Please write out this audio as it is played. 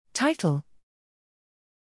Title: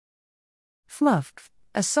 FM3VCF,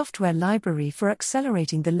 a software library for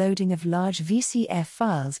accelerating the loading of large VCF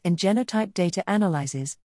files in genotype data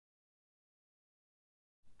analyses.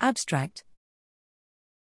 Abstract.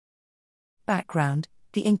 Background: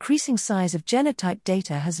 the increasing size of genotype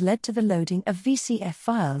data has led to the loading of VCF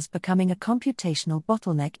files becoming a computational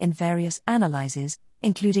bottleneck in various analyses,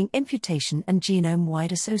 including imputation and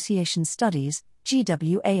genome-wide association studies,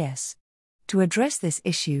 GWAS. To address this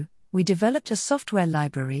issue, we developed a software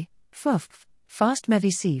library, FM3VCF,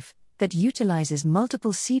 FastMVCF, that utilizes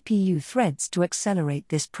multiple CPU threads to accelerate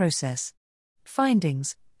this process.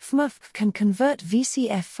 Findings: FM3VCF can convert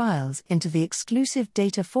VCF files into the exclusive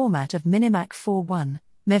data format of Minimac41,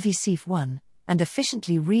 MEVCF1, and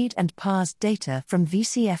efficiently read and parse data from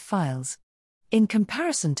VCF files. In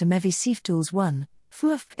comparison to MEVCF1,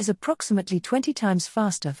 FM3VCF is approximately 20 times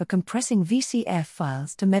faster for compressing VCF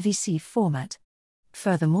files to MEVCF format.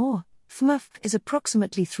 Furthermore, FM3VCF is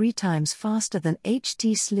approximately 3 times faster than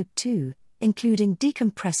HTSLib2, including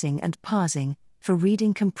decompressing and parsing, for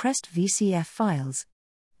reading compressed VCF files.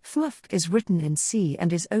 FM3VCF is written in C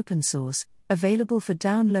and is open source, available for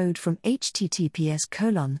download from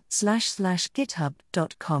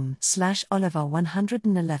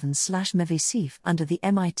https://github.com/oliver111/MEVCF under the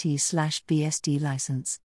MIT/BSD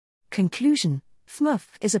license. Conclusion: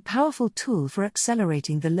 FM3VCF is a powerful tool for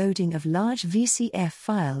accelerating the loading of large VCF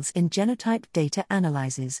files in genotype data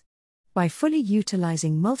analyses. By fully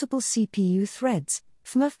utilizing multiple CPU threads,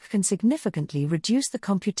 FM3VCF can significantly reduce the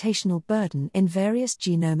computational burden in various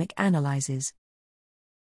genomic analyses.